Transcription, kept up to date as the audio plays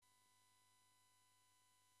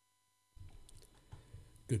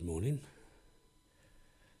Good morning.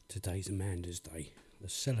 Today's Amanda's Day, the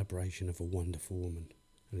celebration of a wonderful woman,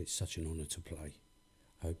 and it's such an honour to play.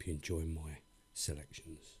 I hope you enjoy my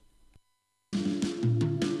selections.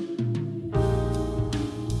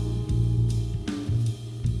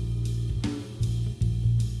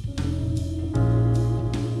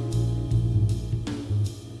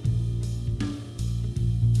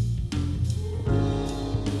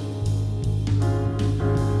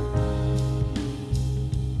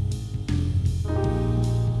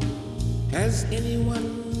 Has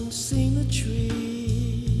anyone seen a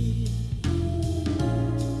tree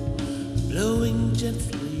blowing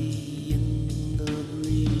gently in the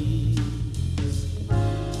breeze,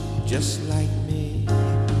 just like me?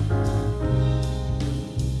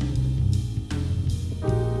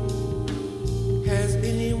 Has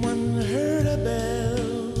anyone heard a bell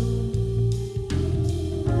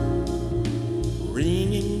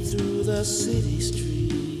ringing through the city streets?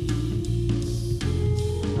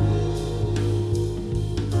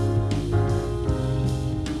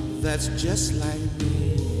 That's just like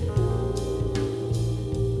me.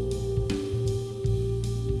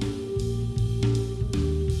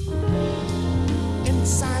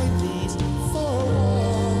 Inside these four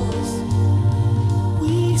walls,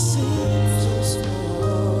 we seem so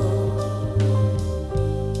small.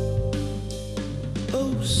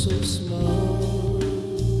 Oh, so small.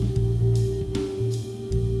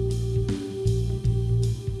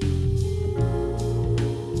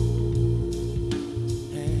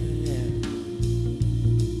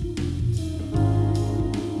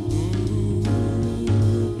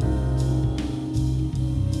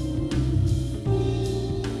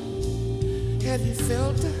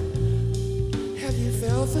 Have you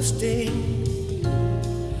felt the sting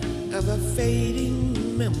of a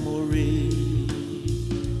fading memory?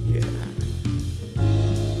 Yeah,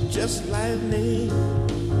 just like me.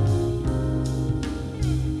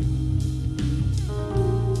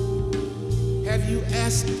 Have you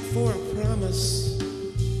asked for a promise,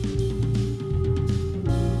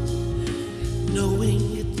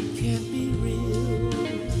 knowing it can't be real?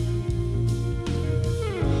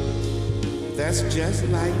 That's just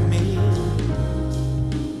like me.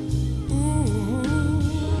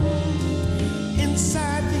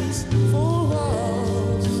 Inside these four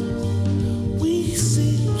walls, we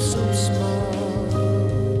seem so small.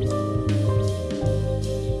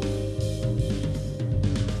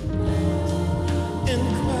 In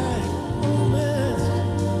quiet moments,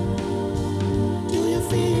 do you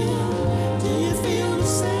feel the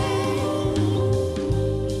same?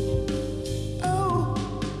 Oh.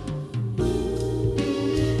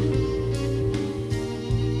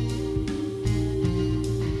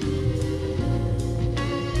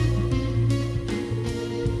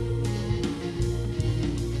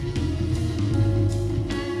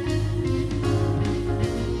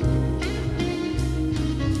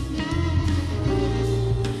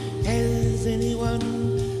 Has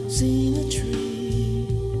anyone seen a tree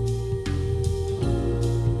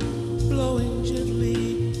blowing gently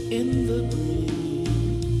in the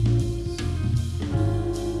breeze,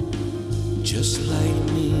 just like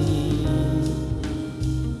me?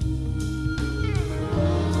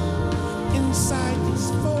 Inside these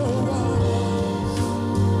four walls,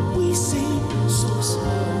 we seem so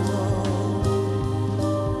small.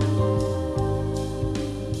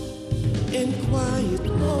 In quiet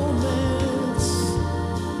moments,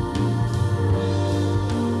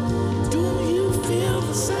 do you feel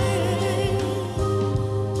the same?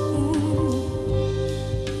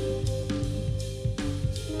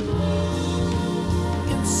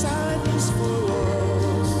 Inside these four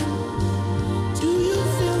walls, do you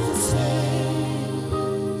feel the same?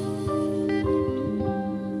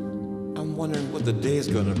 I'm wondering what the day is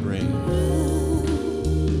gonna bring.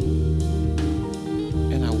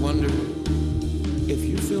 And I wonder if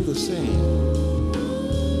you feel the same.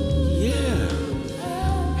 Yeah.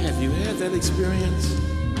 Have you had that experience?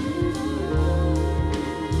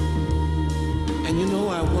 And you know,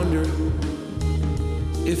 I wonder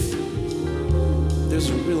if there's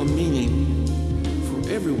a real meaning for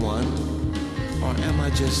everyone, or am I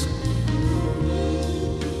just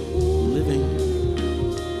living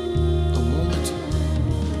a moment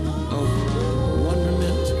of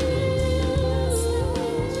wonderment?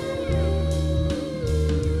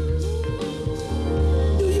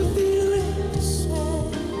 Do you feel it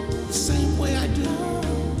the same way I do?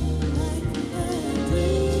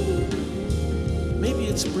 Maybe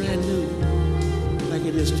it's brand new, like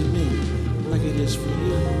it is to me, like it is for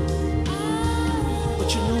you. But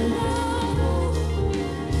you know,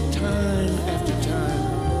 time after time,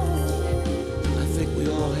 I think we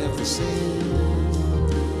all have the same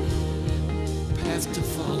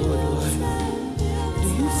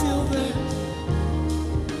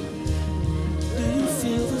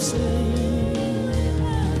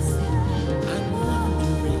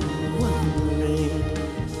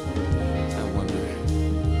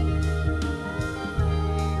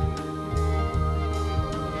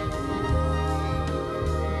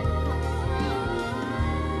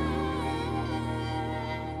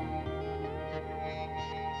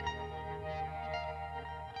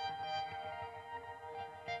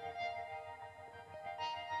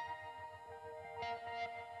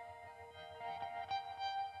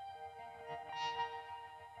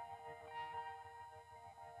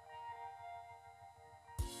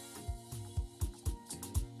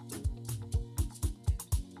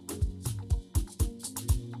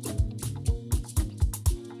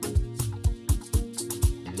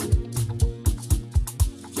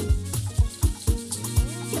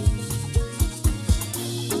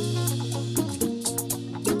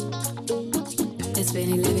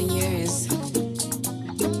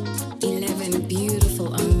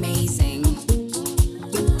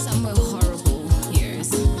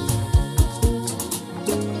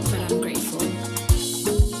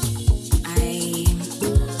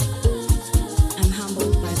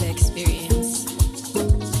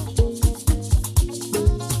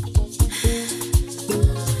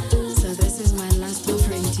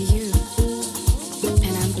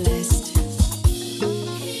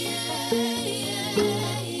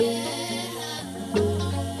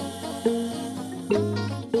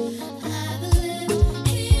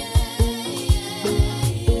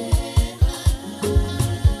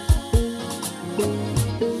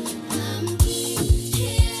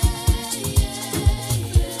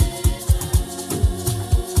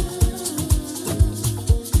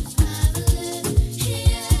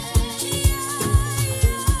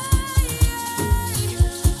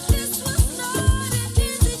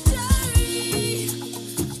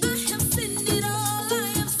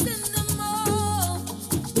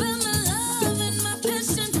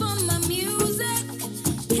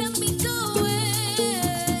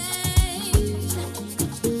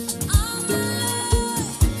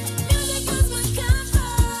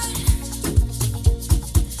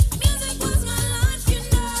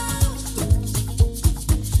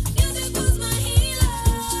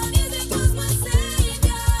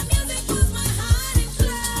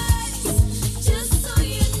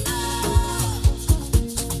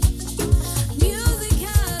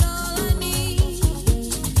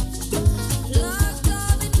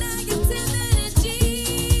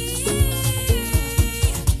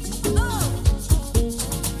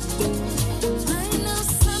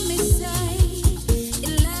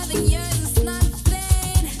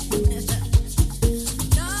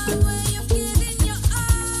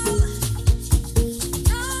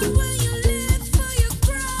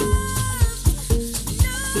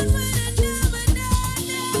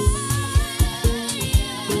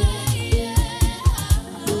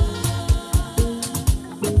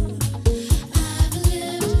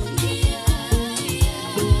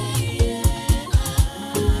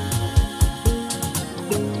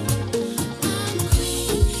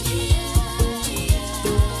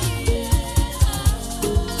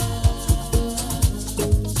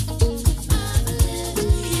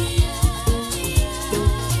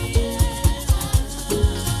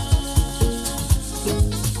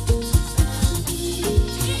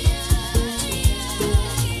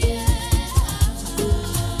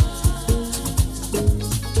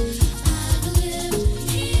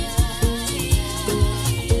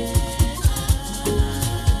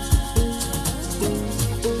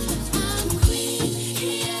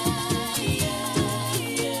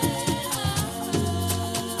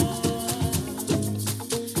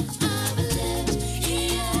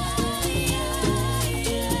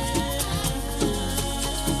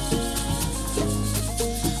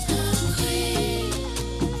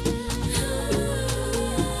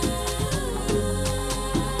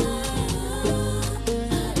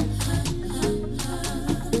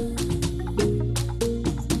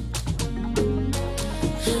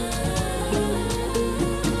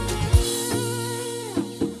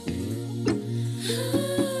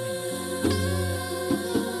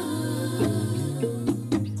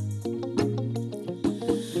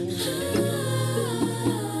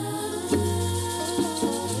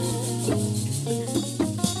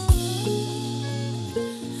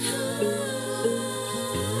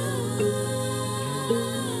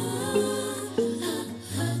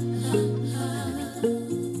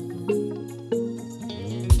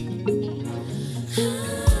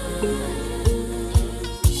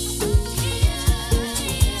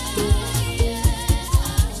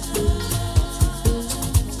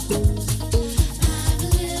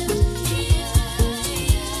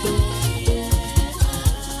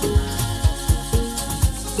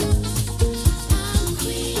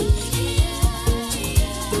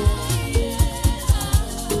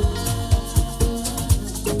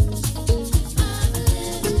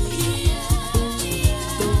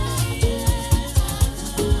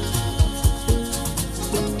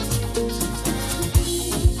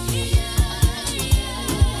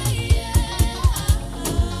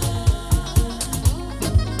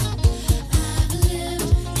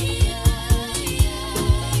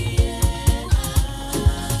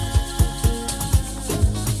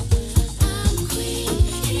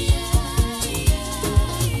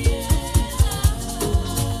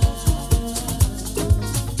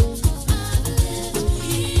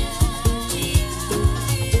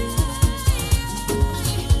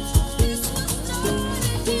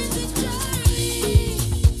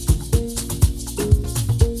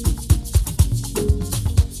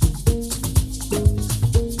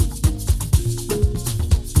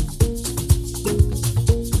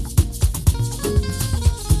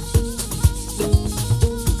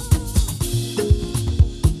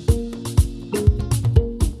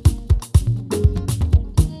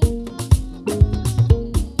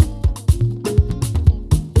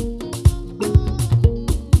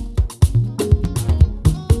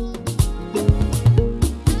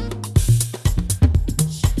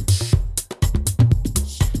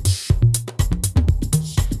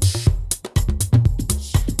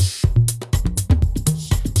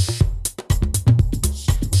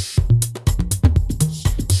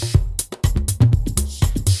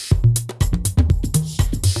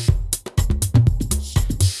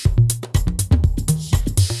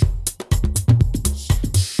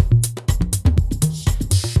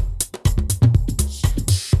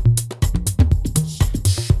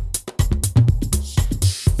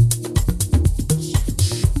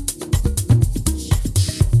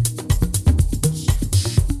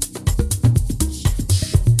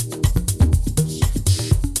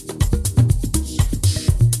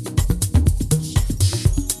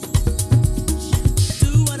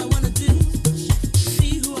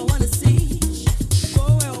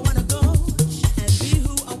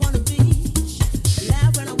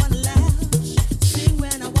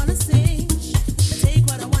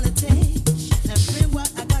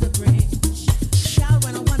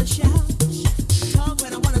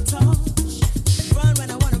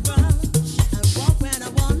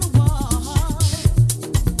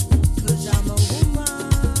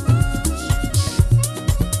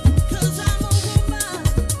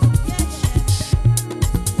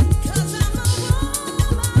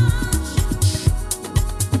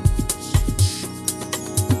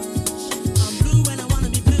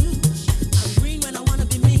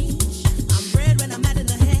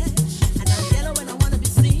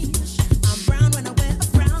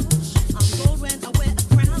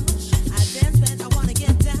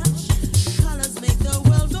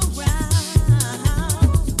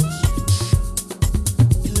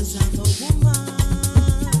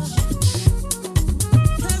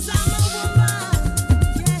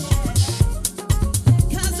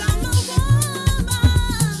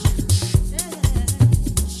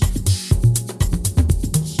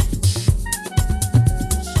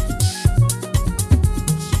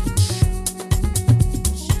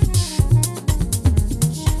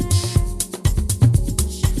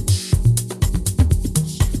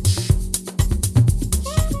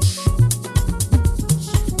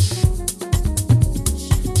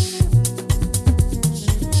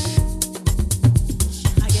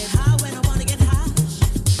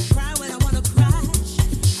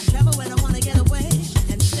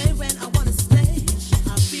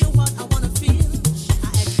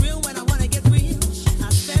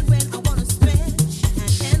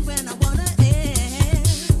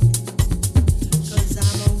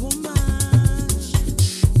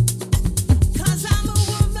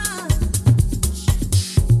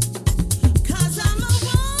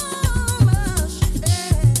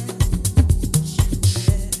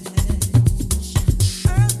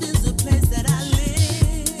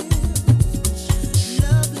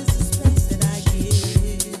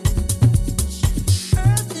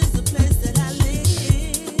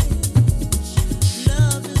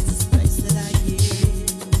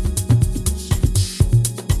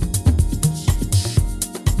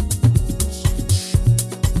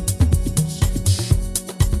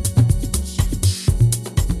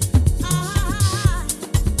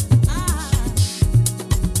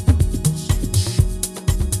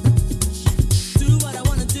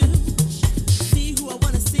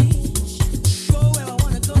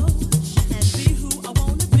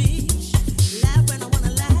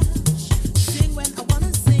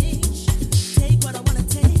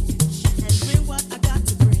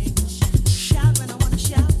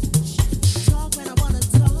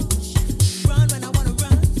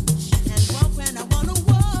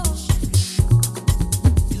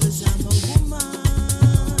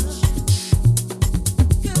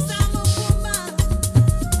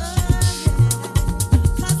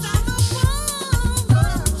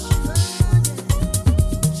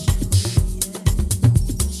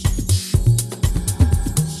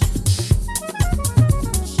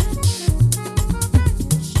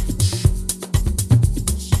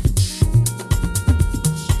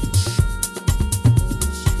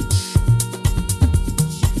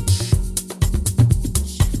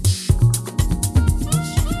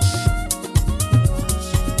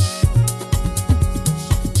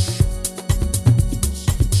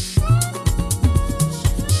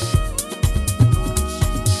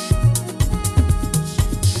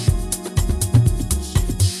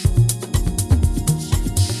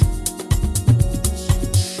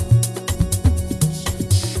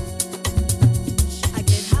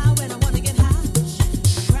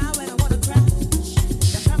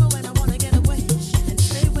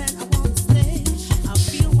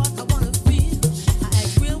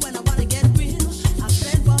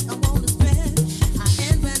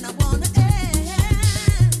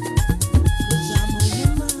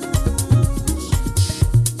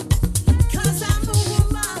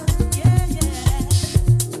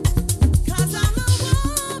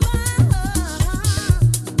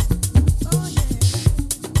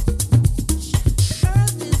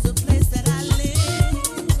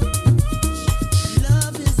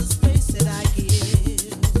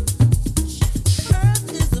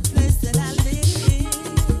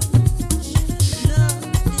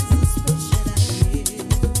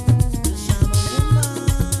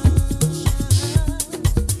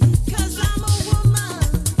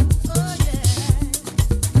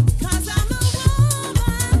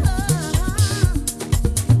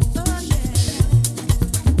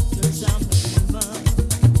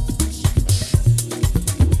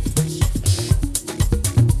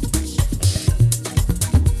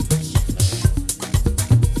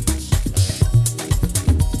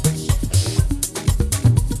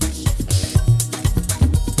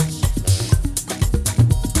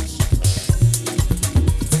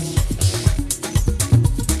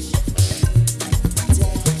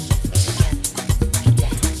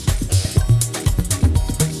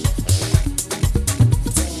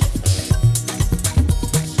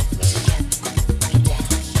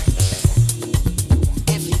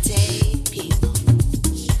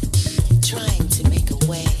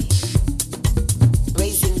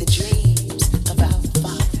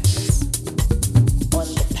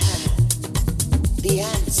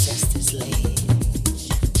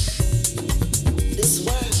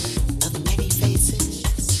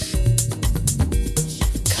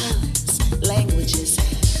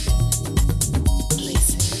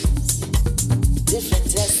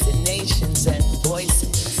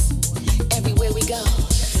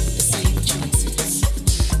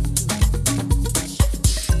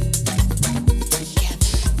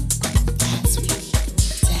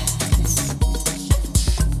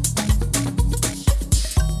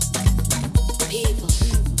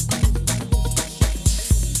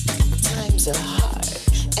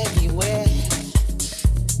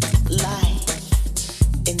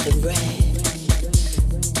in the red.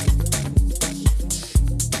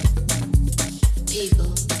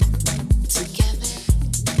 People, together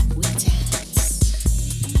we dance.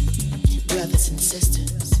 Brothers and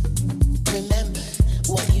sisters, remember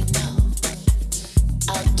what you know.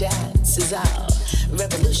 Our dance is our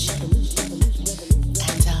revolution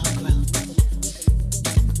and our growth.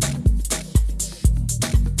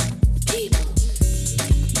 People,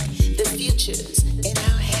 the future's in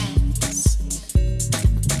our hands.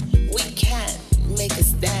 We can make a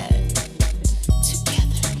stand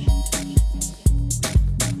together.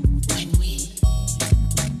 When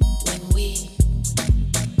we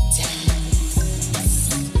dance.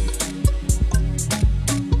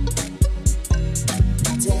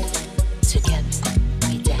 Together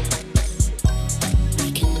we dance. We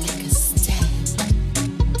can make a stand.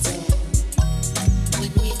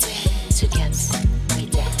 When we dance together, we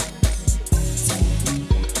dance.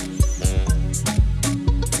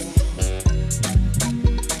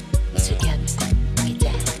 Together we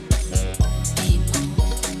dance. People,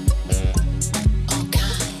 all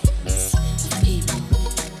kinds of people.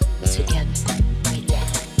 Together we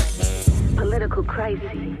dance. Political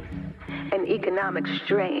crises and economic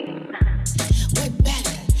strain. What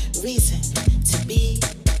better reason to be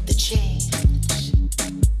the change?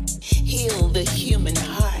 Heal the human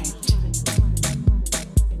heart.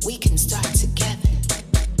 We can start together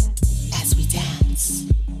as we dance.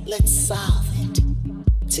 Let's solve it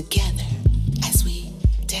together as we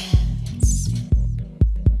dance.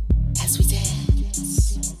 As we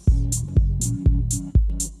dance.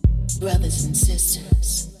 Brothers and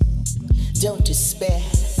sisters, don't despair.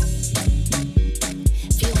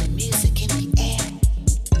 Feel the music in the air.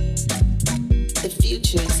 The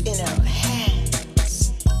future's in our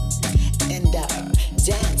hands. And our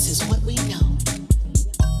dance is what we know.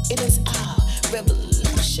 It is our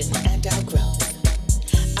revolution and our growth.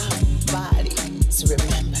 Our bodies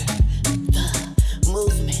remember the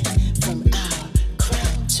movement from our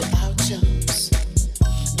crown to our toes.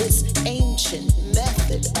 This ancient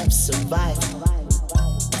method of survival.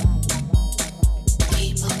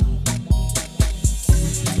 People,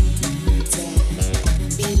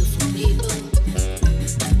 beautiful people,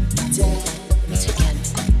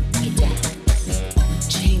 together we dance,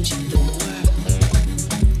 changing the world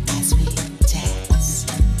as we dance.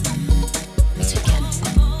 Together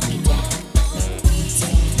we dance.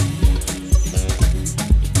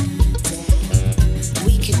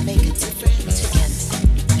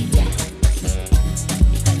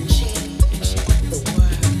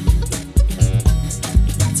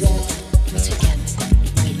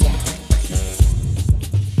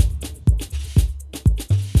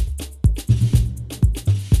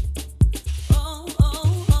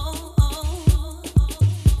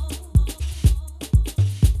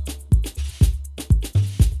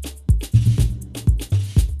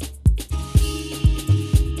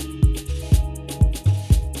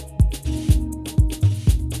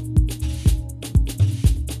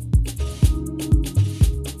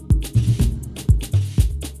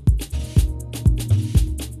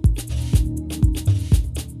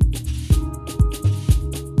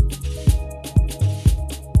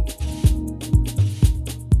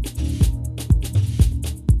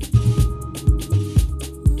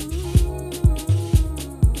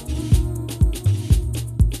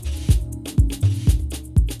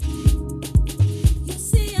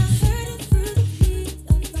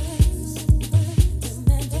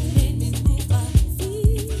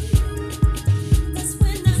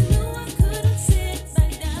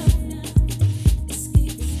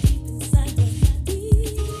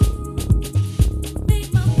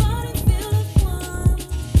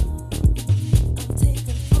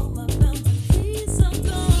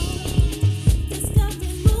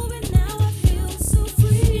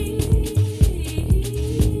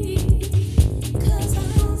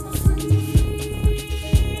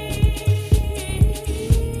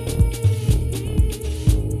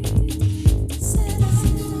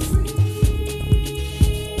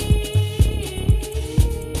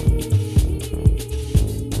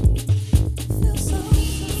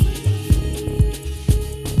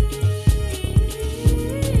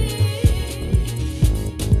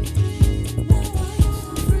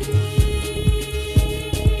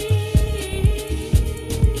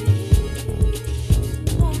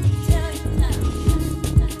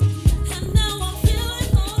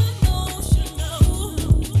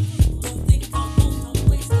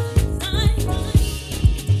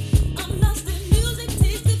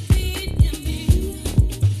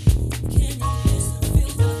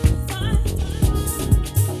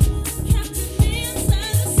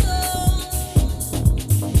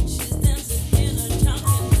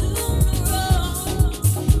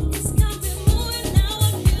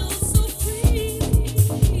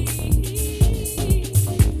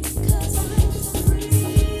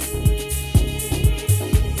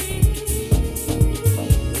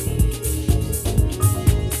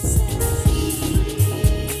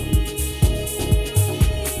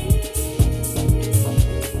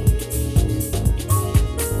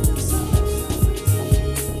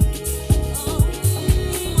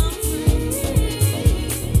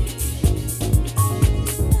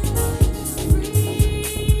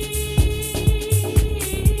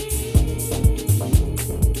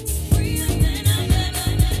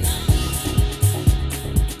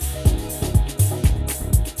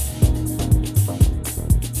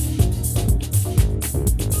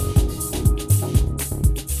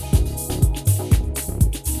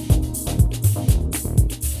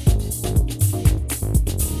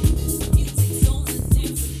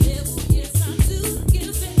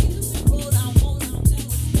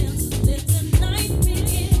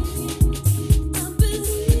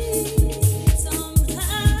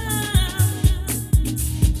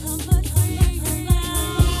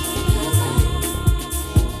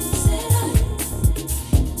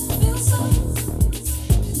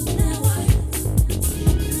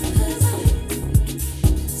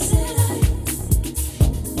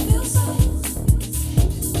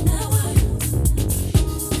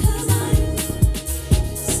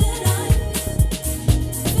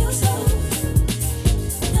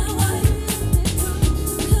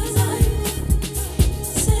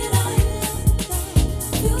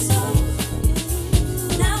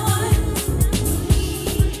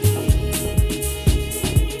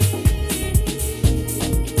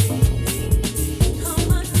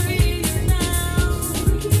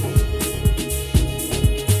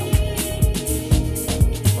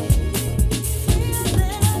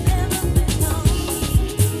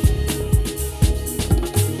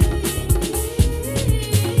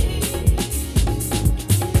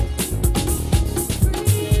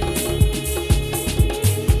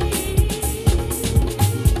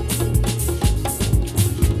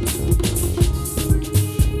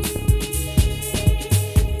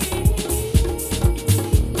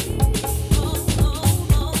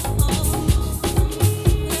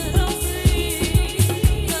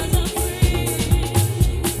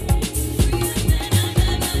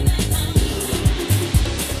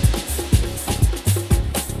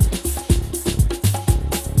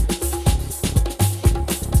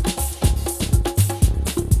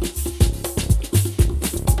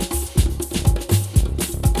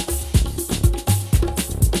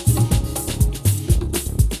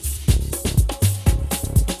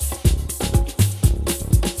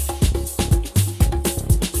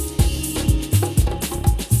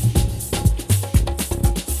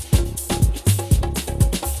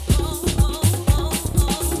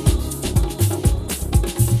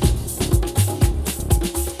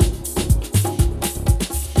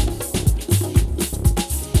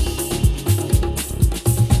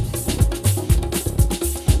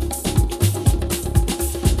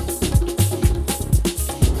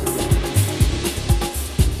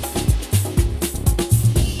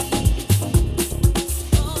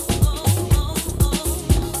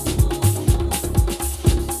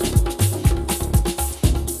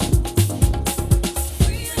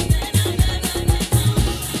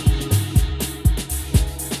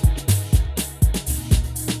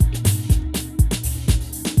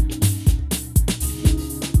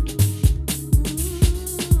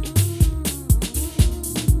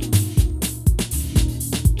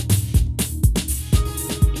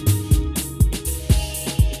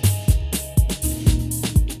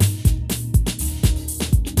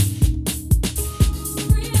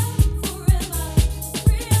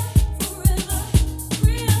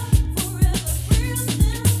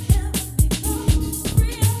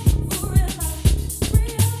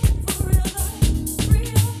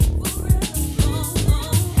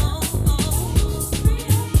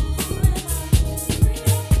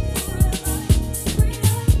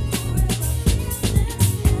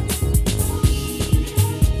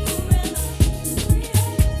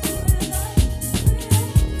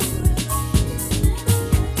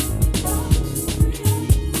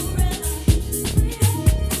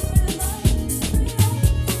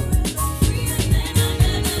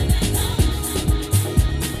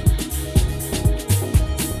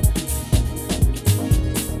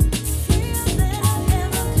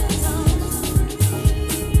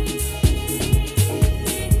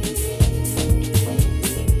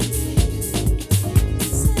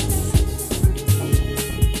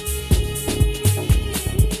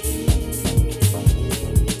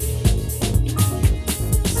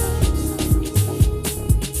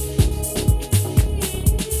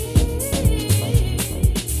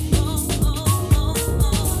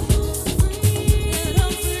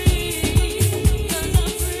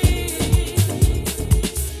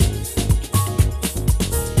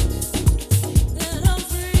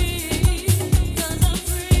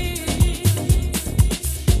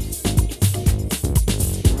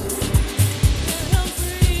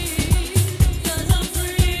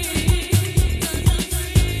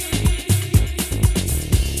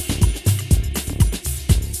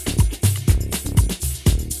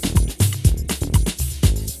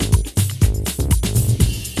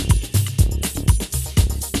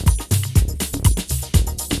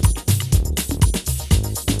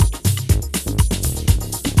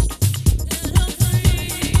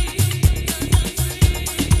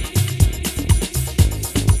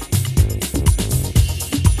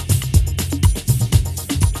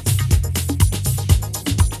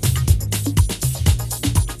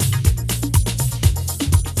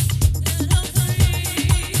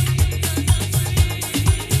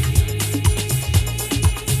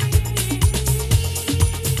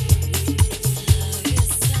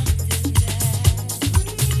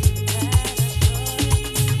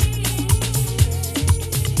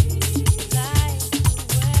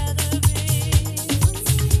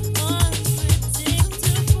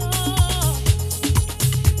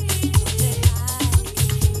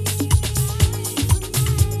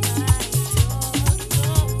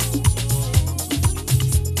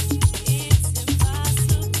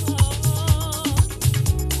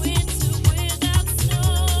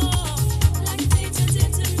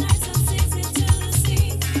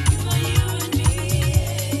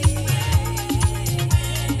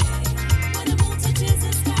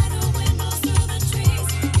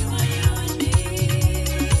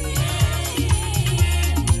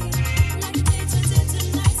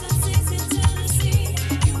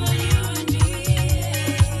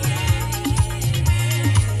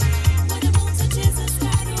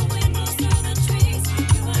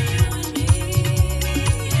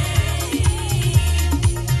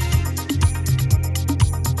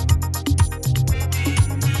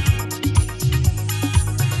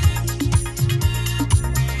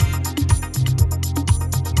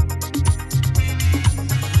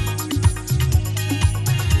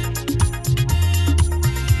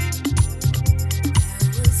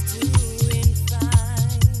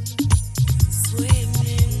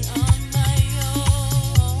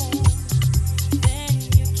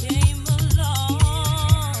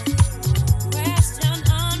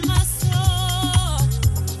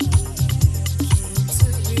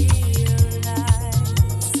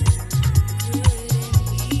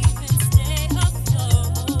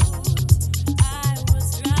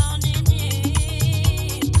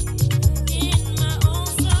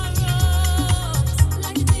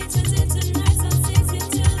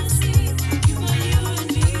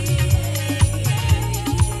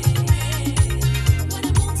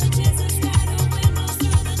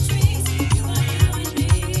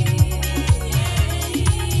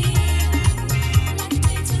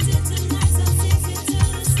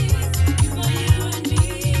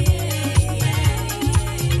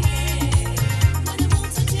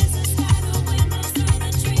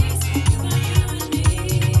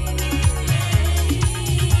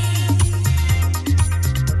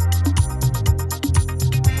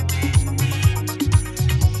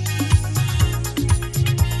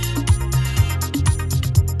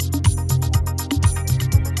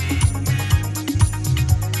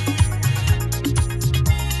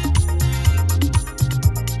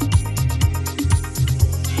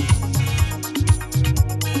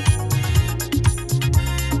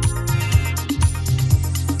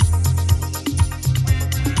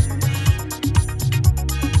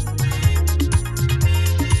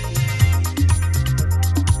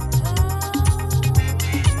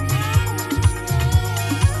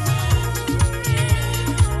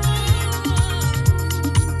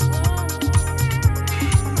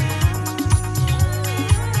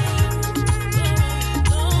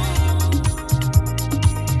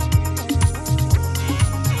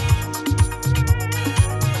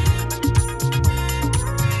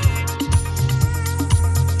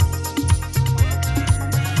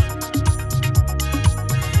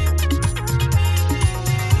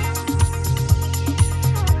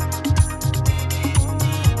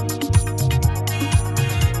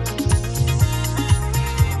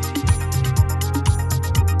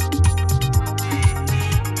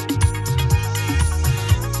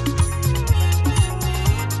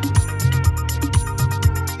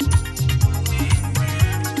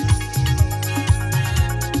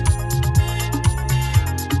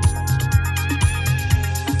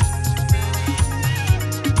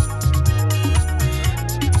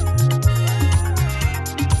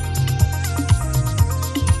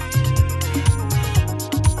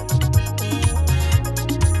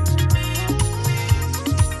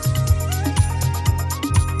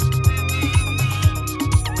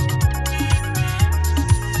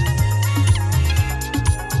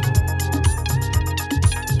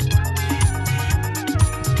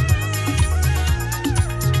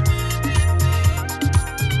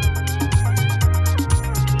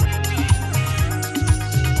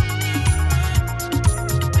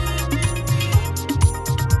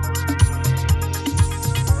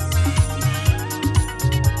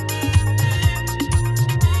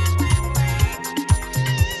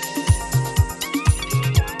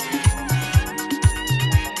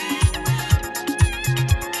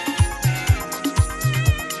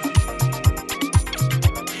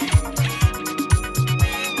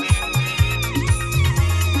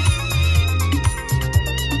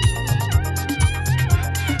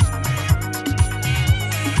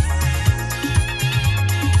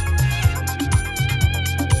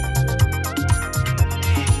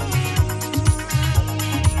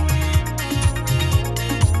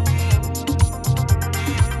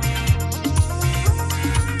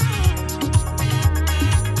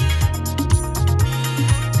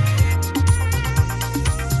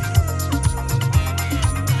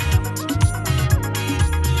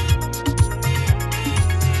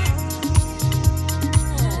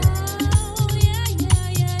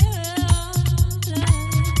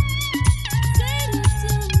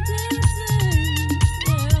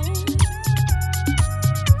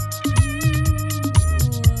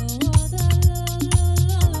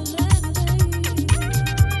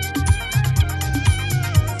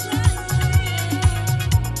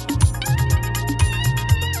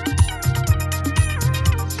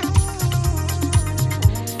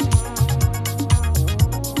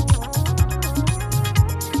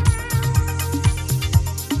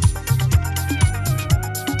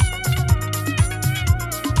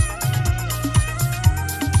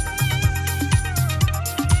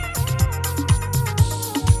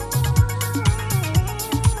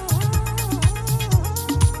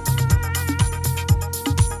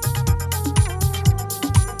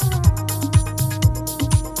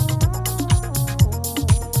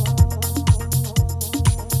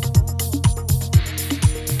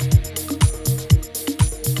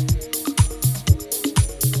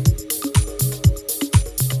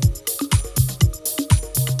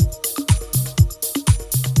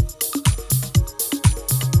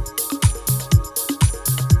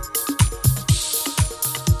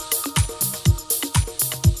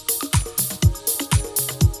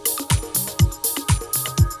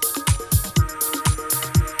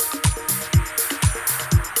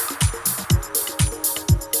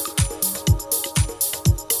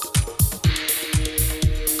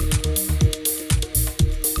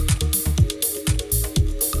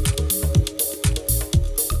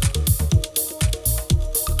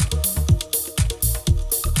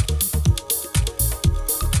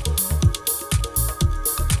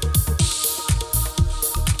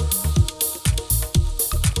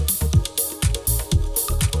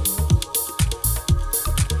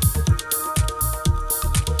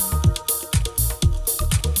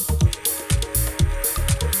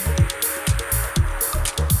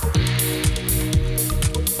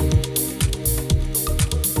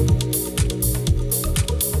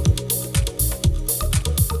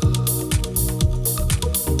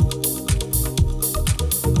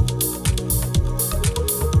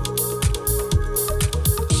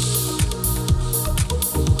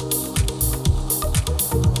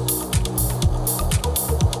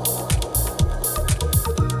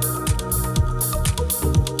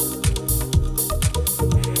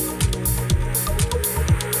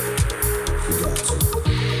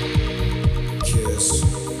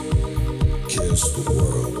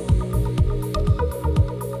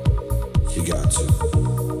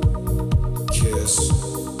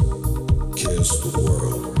 the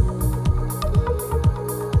world.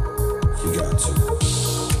 You got to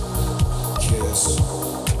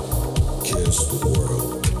kiss the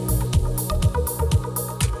world.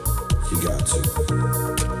 You got to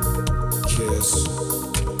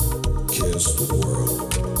kiss the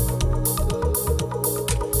world.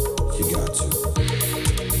 You got to.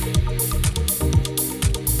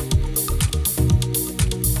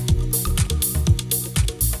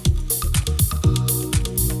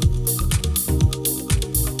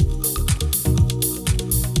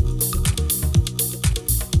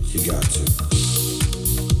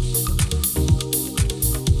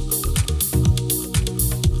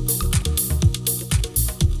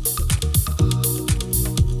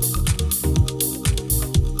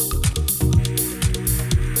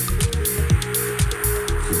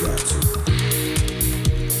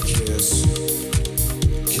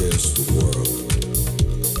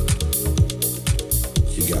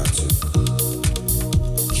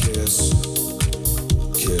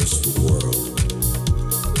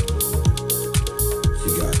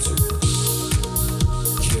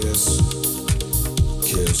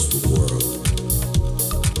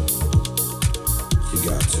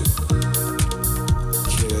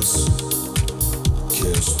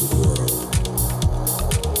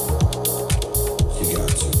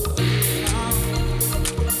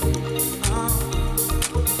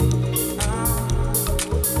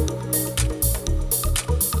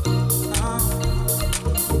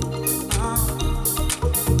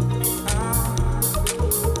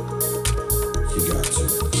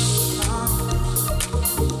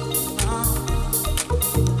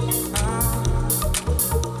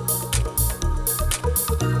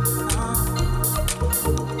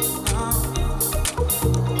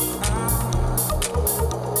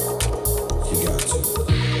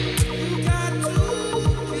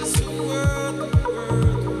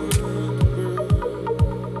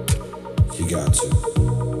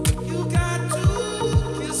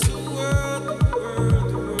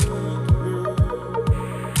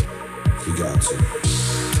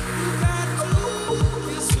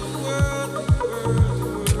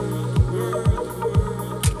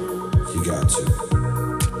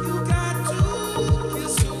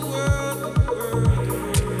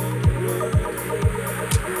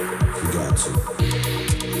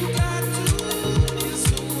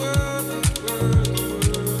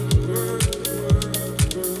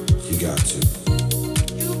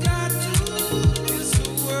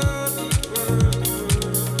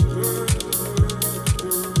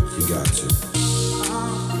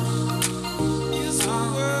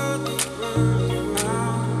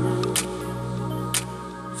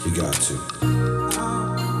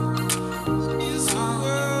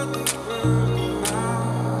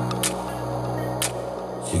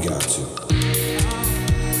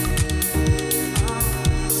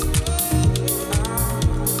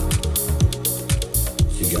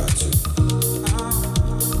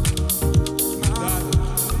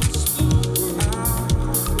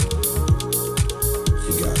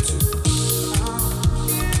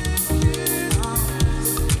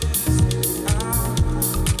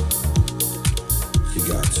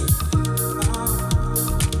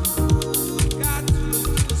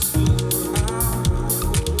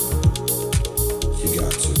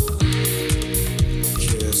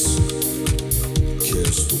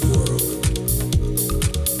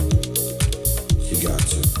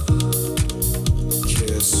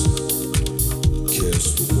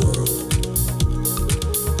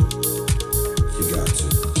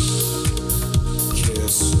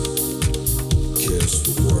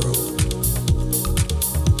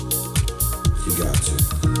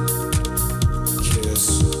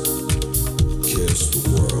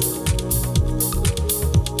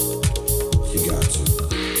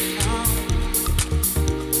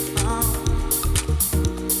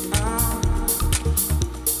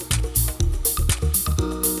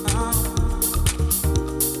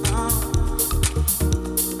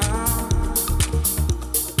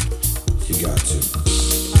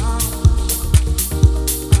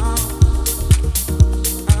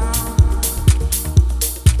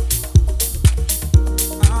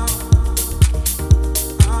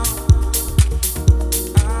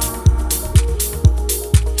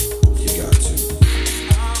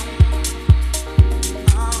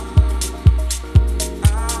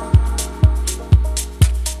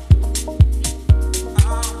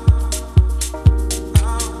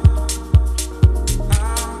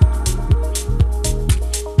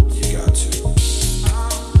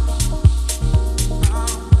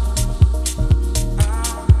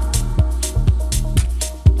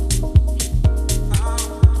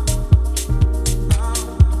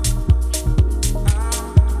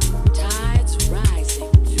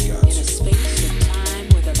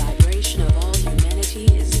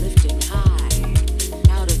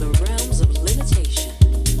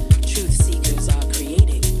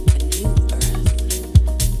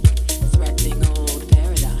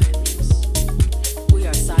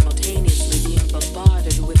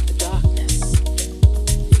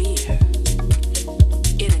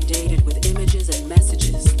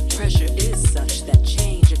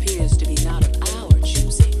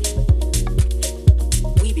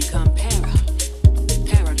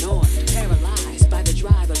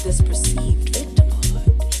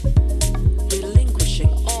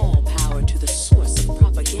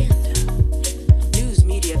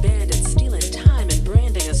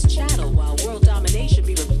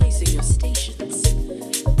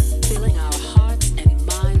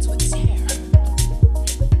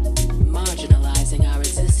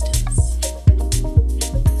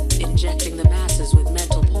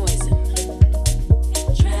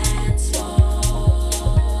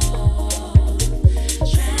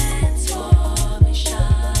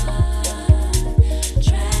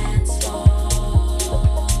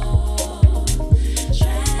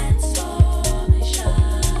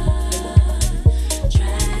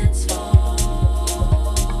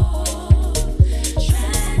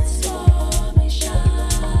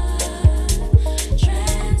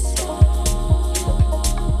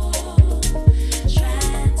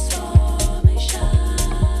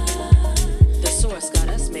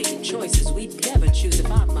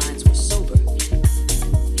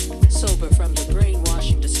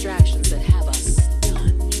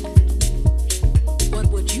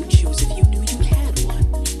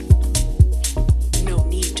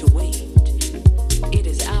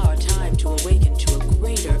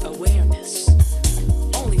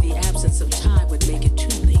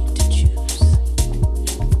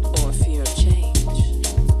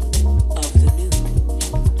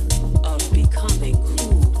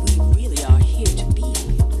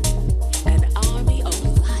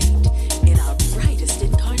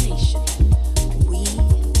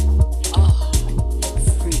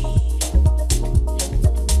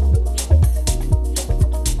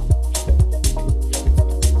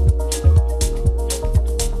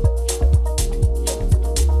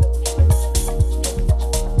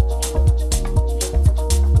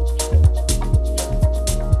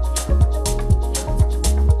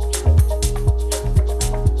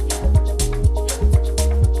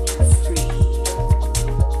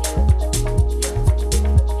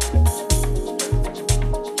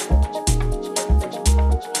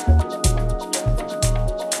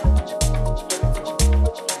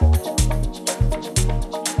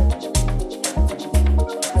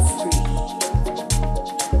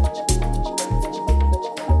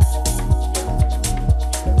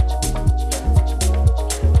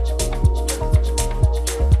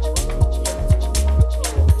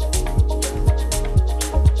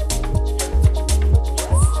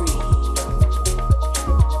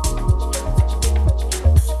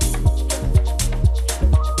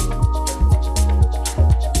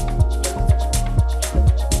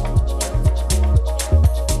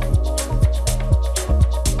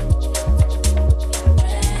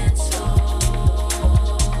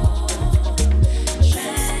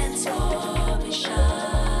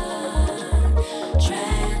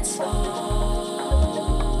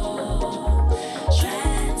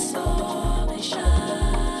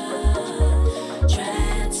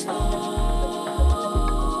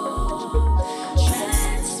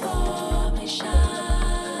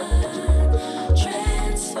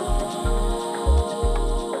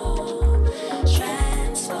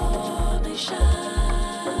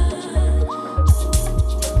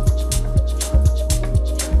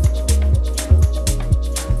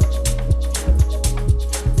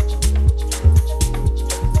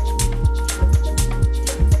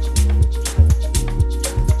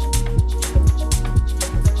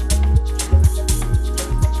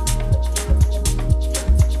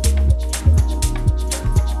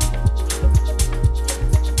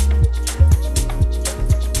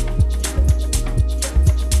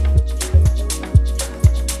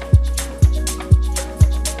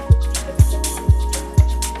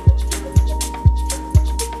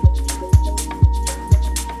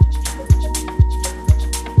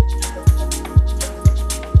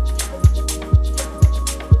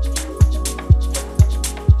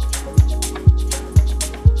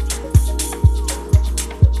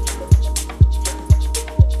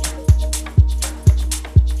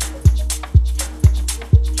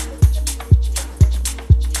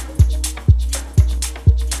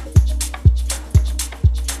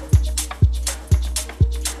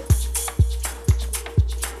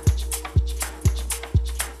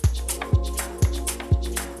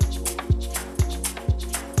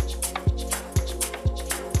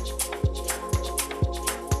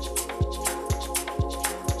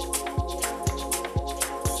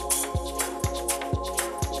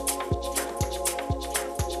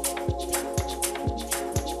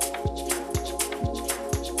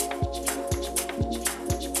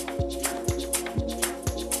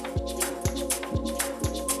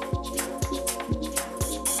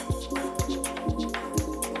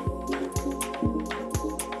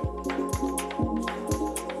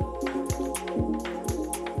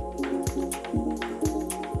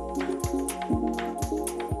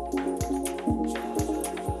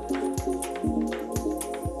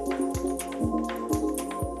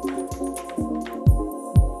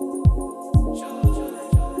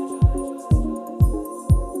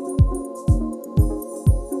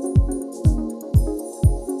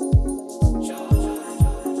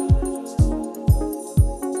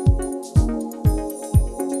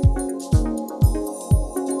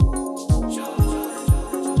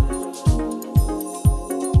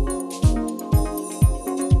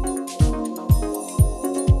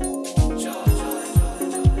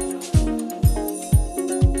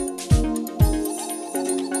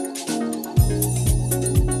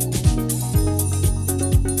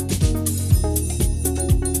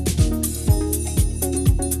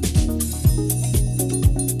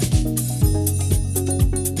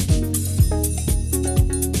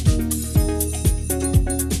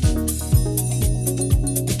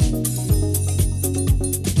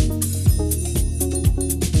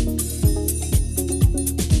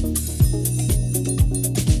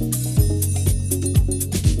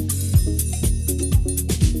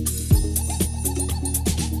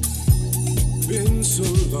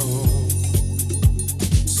 long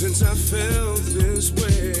since I felt this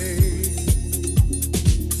way,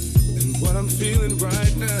 and what I'm feeling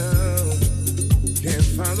right now, can't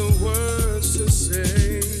find the words to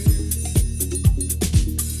say.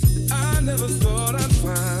 I never thought I'd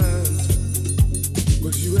find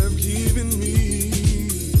what you have given me,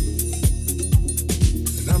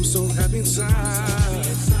 and I'm so happy inside.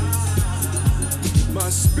 My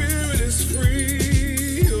spirit is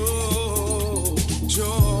free, oh,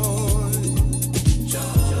 joy,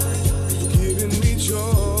 you've given me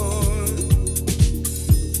joy,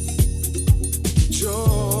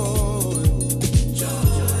 joy,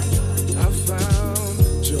 I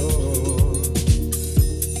found joy,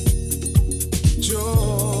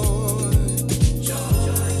 joy,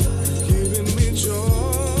 you've given me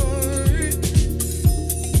joy,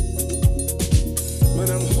 when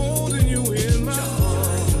I'm holding you in my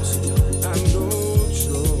arms, I know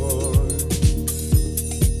joy.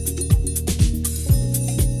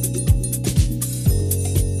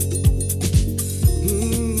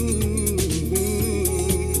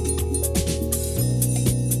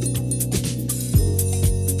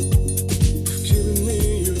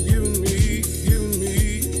 You've given me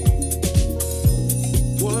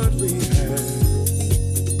what we have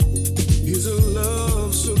is a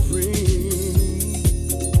love supreme.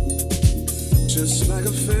 Just like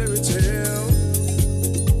a fairy tale,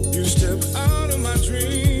 you step out of my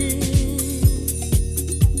dream.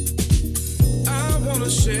 I wanna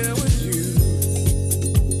share with you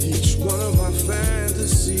each one of my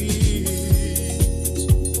fantasies.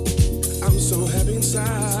 I'm so happy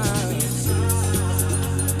inside,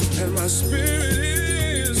 and my spirit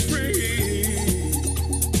is free.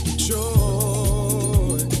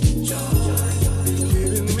 Joy, you've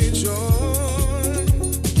given me joy,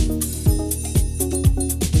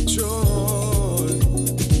 joy,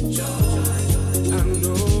 I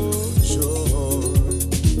know joy.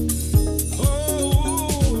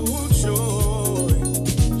 Oh, joy,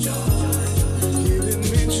 you've given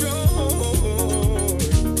me joy,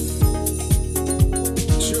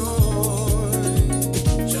 joy,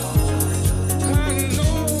 I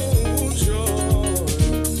know joy.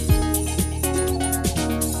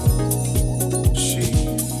 She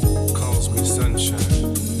calls me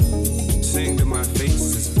sunshine, saying that my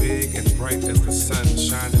face is big and bright as the sun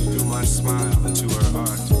shining through my smile into her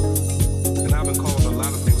heart. And I've been called a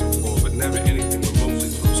lot of things before, but never anything remotely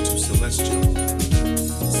close to celestial.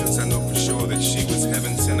 Since I know for sure that she was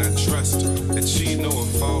heaven sent, I trust that she'd know a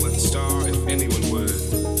fallen star if anyone would.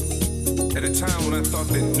 At a time when I thought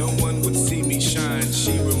that no one would see me shine,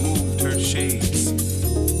 she removed her shades,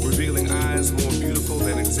 revealing eyes more beautiful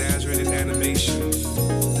than exaggerated animation.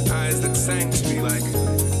 Eyes that sang to me like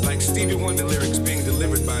Stevie Wonder lyrics being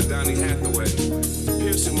delivered by Donny Hathaway,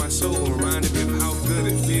 piercing my soul and reminding me of how good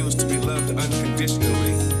it feels to be loved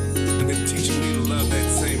unconditionally, and then teaching me to love that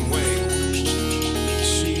same way.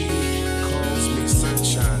 She calls me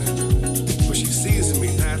sunshine, for she sees in me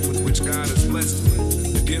that with which God has blessed me,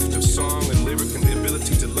 the gift of song and lyric and the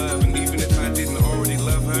ability to love. And even if I didn't already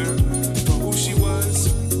love her for who she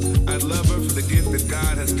was, I'd love her for the gift that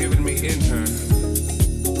God has given me in her.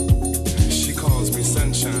 She calls me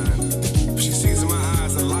sunshine, for she sees in my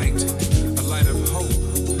eyes a light of hope,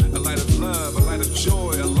 a light of love, a light of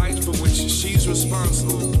joy, a light for which she's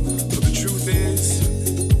responsible. But the truth is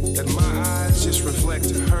that my eyes just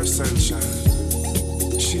reflect her sunshine.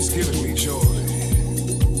 She's giving me joy.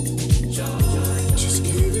 She's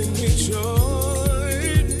giving me joy.